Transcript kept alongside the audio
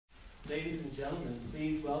Ladies and gentlemen,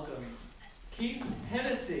 please welcome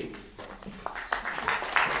Hennessy.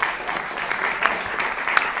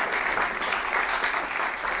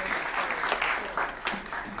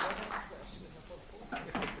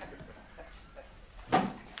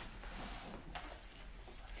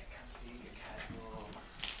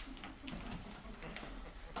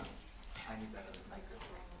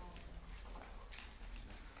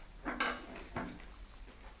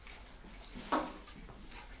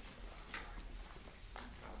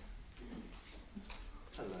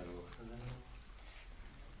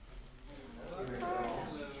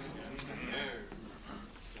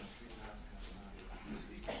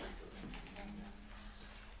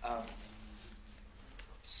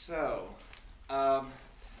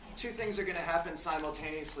 Two things are going to happen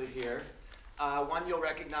simultaneously here. One you'll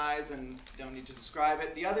recognize and don't need to describe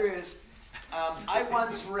it. The other is, I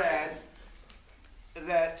once read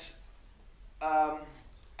that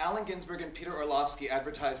Allen Ginsberg and Peter Orlovsky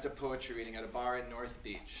advertised a poetry reading at a bar in North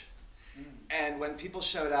Beach. And when people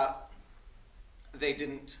showed up, they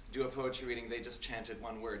didn't do a poetry reading, they just chanted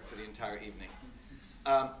one word for the entire evening.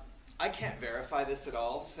 I can't verify this at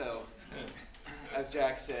all, so as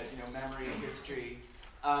Jack said, memory, history.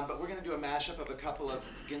 But we're going to do a mashup of a couple of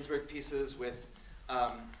Ginsberg pieces with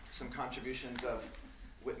some contributions of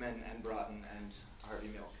Whitman and Broughton and Harvey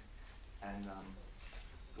Milk. And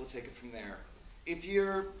we'll take it from there. If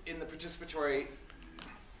you're in the participatory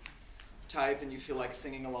type and you feel like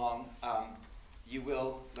singing along, you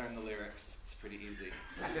will learn the lyrics. It's pretty easy.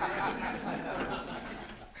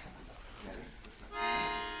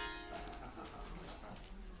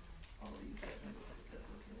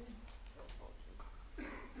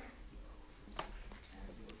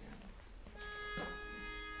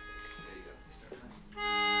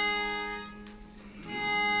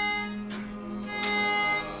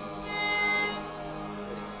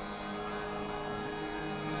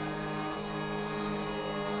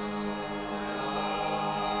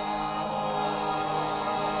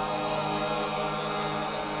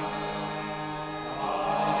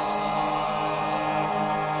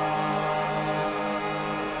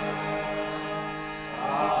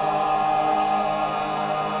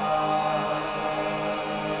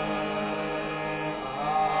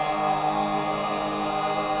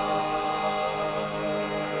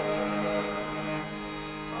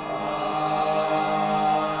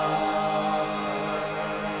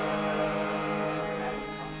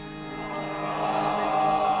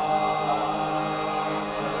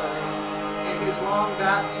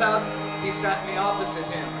 He sat me opposite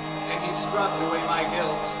him, and he scrubbed away my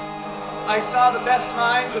guilt. I saw the best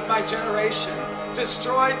minds of my generation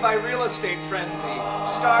destroyed by real estate frenzy,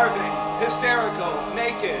 starving, hysterical,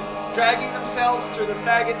 naked, dragging themselves through the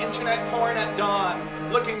faggot internet porn at dawn,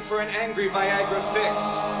 looking for an angry Viagra fix.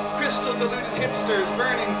 Crystal-diluted hipsters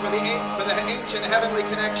burning for the ancient heavenly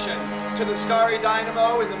connection to the starry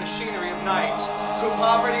dynamo in the machinery of night, who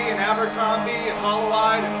poverty and Abercrombie and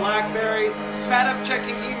Hollow-eyed and Blackberry sat up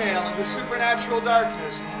checking email in the supernatural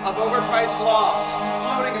darkness of overpriced lofts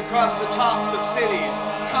floating across the tops of cities,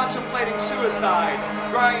 contemplating suicide,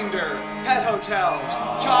 Grindr, pet hotels,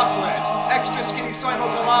 chocolate, extra skinny soy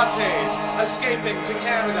mocha lattes, escaping to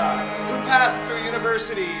Canada, who passed through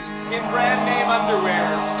universities in brand name underwear,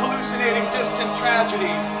 hallucinating distant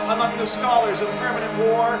tragedies among the scholars of permanent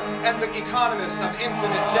war and the economists of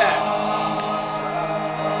infinite debt.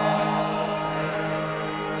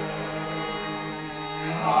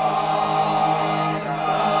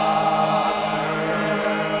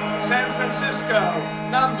 San Francisco,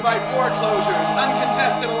 numbed by foreclosures,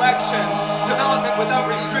 uncontested elections, development without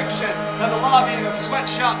restriction, and the lobbying of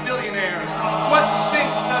sweatshop billionaires. What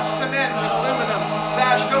sphinx of cement and aluminum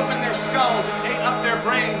bashed open their skulls and ate up their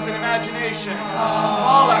brains and imagination?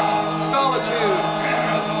 Moloch, solitude,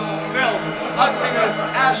 filth, ugliness,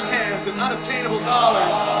 ash cans, and unobtainable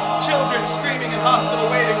dollars. Children screaming in hospital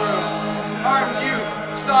waiting rooms. Armed youth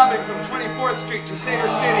sobbing from 24th Street to Cedar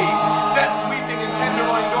City, vets weeping in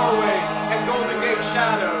Tenderloin doorways and Golden Gate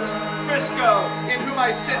shadows. Frisco, in whom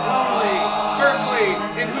I sit lonely. Berkeley,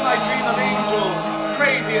 in whom I dream of angels.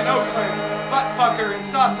 Crazy in Oakland. Buttfucker in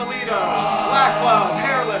Sausalito. Blackwell,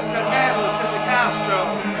 hairless and manless in the Castro.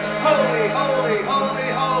 Holy, holy, holy,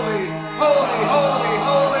 holy. Holy, holy,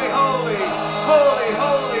 holy, holy. Holy,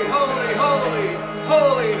 holy, holy, holy.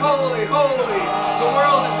 Holy, holy, holy. The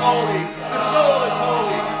world is holy. The soul is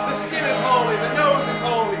holy. The skin is holy. The nose is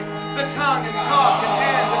holy. The tongue and cock and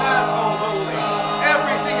hand and asshole holy.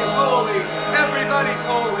 Everything is holy. Everybody's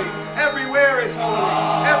holy. Everywhere is holy.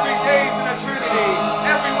 Every day's an eternity.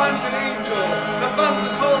 Everyone's an angel. The bum's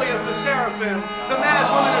as holy as the seraphim. The mad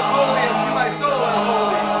woman as holy as you, my soul, are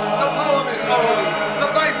holy. The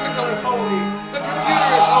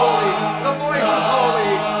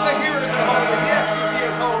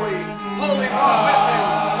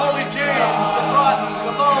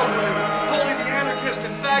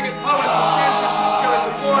poets of San Francisco in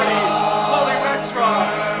the 40s, holy Rexroth,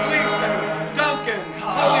 Gleason, Duncan,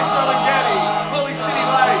 holy Ferlinghetti, holy City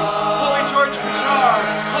Lights, holy George Kuchar,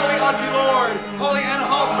 holy Audre Lorde, holy Anna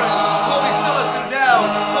Halprin, holy Phyllis and Dell,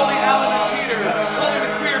 holy Alan and Peter, holy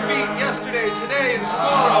the Queer Beat yesterday, today, and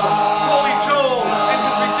tomorrow, holy Joel and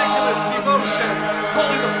his ridiculous devotion,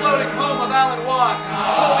 holy the floating home of Alan Watts,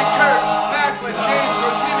 holy Kirk, Backlund, James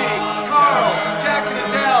Rotimi, Carl, Jack and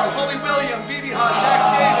Adele, holy William, Bibi Ha, Jack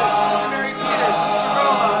Davis, Sister Mary Peter, Sister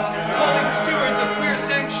Roma, holy the stewards of Queer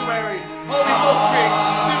Sanctuary, holy Wolf Creek,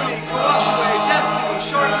 Zuni, Kawashaway, Destiny,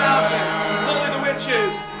 Short Mountain, holy the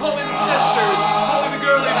witches, holy the sisters, holy the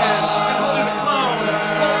girly men, and holy the clone,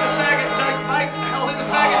 holy the faggot dyke Mike, holy the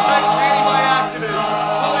faggot dyke tranny by activists,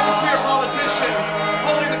 holy the queer politicians,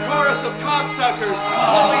 holy the chorus of cocksuckers,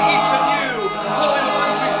 holy each of you, holy the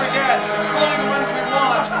ones we forget, holy the ones we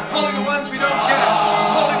want, holy the ones we don't get,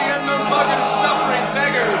 holy the unknown buggered and suffering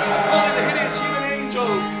beggars, holy the hideous human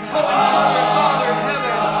angels, holy my mother and father in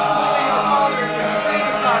heaven, holy our father in the insane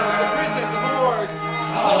asylum, the prison, the morgue,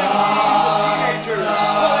 holy the scenes of teenagers,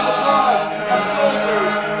 holy the bloods of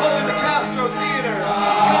soldiers, holy the Castro Theater.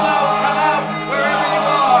 Come out, wherever you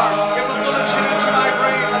are. If a bullet should enter my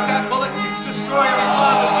brain, let that bullet destroy every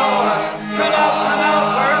closet door. Come out,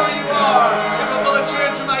 wherever you are. If a bullet should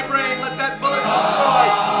enter my brain, let that bullet destroy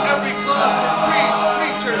every closeted priest,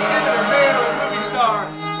 preacher, senator, mayor, and movie star.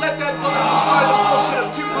 Let that bullet destroy the bullshit of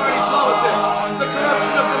two-party politics, the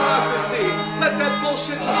corruption of democracy. Let that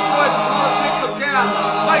bullshit destroy the politics of Gap,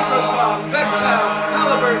 Microsoft, Bechtel,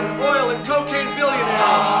 Halliburton, oil and cocaine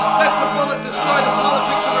billionaires. Let the bullet destroy the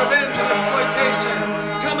politics of revenge and exploitation.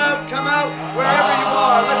 Come out, wherever you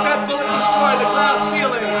are. Let that bullet destroy the glass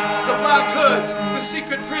ceilings, the black hoods, the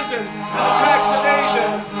secret prisons, and the tax evasion.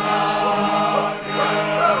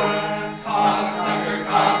 Cocksucker,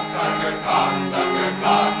 cocksucker, cocksucker,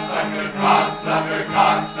 cocksucker, cocksucker,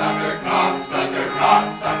 cocksucker, cocksucker,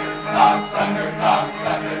 cocksucker, cocksucker,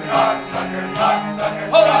 cocksucker, cocksucker, cocksucker.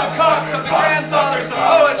 Holy the cocks of the grandfathers of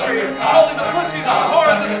poetry. Holy the pussies of the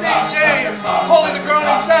whores of St. James. Holy the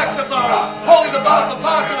groaning saxophone. Holy the bop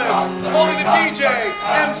apocalypse. Holy the DJ,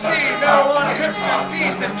 MC, marijuana hipsters,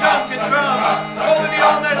 peace and junk and drums. Holy the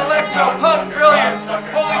all-night electro, punk brilliance.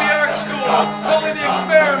 Holy the art school. Holy the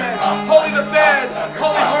experiment. Holy the bed.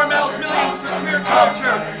 Holy Hormel's millions for queer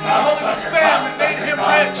culture. And holy the spam that made him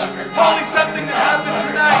rich. Holy something that happened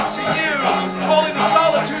tonight to you. Holy the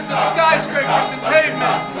solitudes of skyscrapers and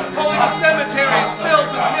pavements. Holy the cemeteries filled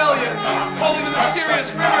with millions. Holy the mysterious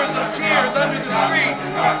rivers of tears under the streets.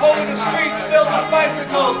 Holy the streets filled with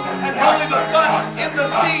bicycles. And holy the butts in the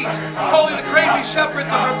seat. Holy the crazy shepherds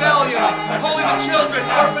of rebellion. Holy the children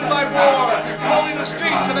orphaned by war. Holy the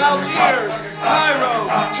streets of Algiers, Cairo,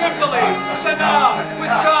 Tripoli, Sanaa,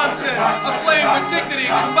 Wisconsin, aflame with dignity,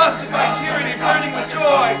 combusted by tyranny, burning with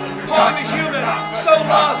joy. Holy the human, so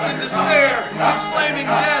lost in despair, his flaming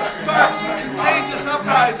death sparks with contagious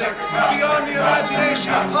uprising, beyond the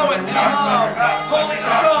imagination of poet and imam. Holy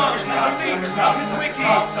Assange and the leaks of his wiki.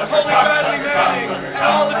 Holy Bradley Manning and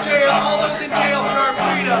all those in jail for our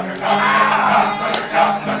freedom.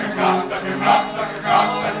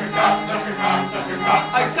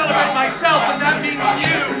 I celebrate myself, and that means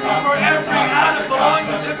you. For every atom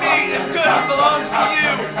belonging to me is good and belongs to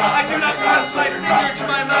you. I do not press my finger to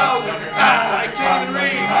my mouth. I can't even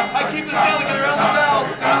read. I keep this delicate around the bell.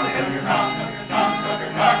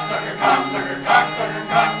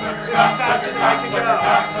 This is faster than I can go.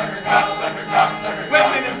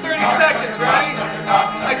 Whitman in 30 seconds, ready?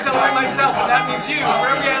 I celebrate myself, and that means you. For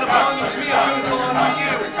every atom belonging to me is good as belongs to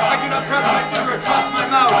you. I do not press my finger across my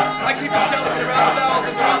mouth. I keep it delicate around the bowels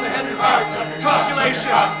as around the head and heart.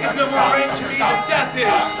 Copulation is no more brain to me than death is.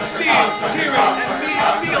 Seeing, hearing,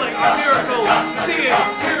 and feeling are miracles. Seeing,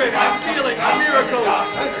 hearing, and feeling are miracles.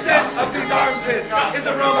 The scent of these armpits is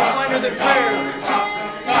aroma finer than prayer.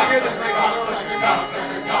 You can hear this, Mike.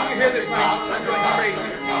 You can hear this, Mike. I'm going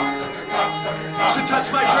crazy. To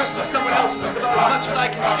touch my person with someone else's is about as much as I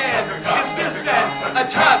can stand. Is this then a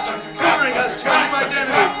touch, quivering us to a new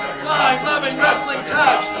identity? Blind, loving, wrestling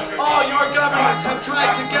touch. All your governments have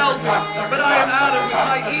tried to geld me, but I am Adam with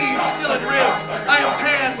my Eve still in rib. I am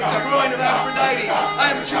Pan with the groin of Aphrodite.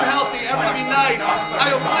 I am too healthy ever to be nice.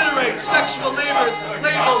 I obliterate sexual labels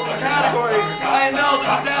and categories. I annul the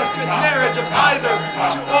disastrous marriage of either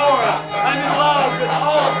to or. I'm in love with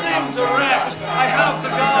all things erect. I have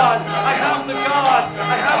the God. I have the God.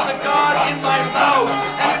 I have the God in my mouth.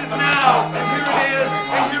 And it is now. And here it is.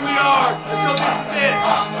 And here we are. And so this is it.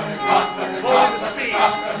 Holy the sea.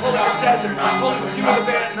 Holy the desert. desert, holy the view of the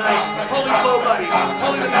band night, holy blow buddies,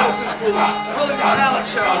 holy the medicine pools, holy the talent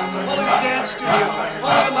show, holy the dance studio,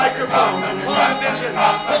 holy the microphone, holy the visions,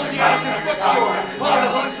 holy the anarchist bookstore, holy the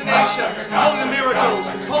hallucinations, holy the miracles,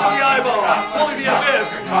 holy the eyeball, holy the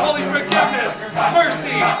abyss, holy forgiveness,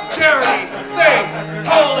 mercy, charity, faith,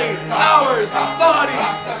 holy, hours,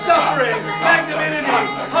 bodies, suffering, magnanimity,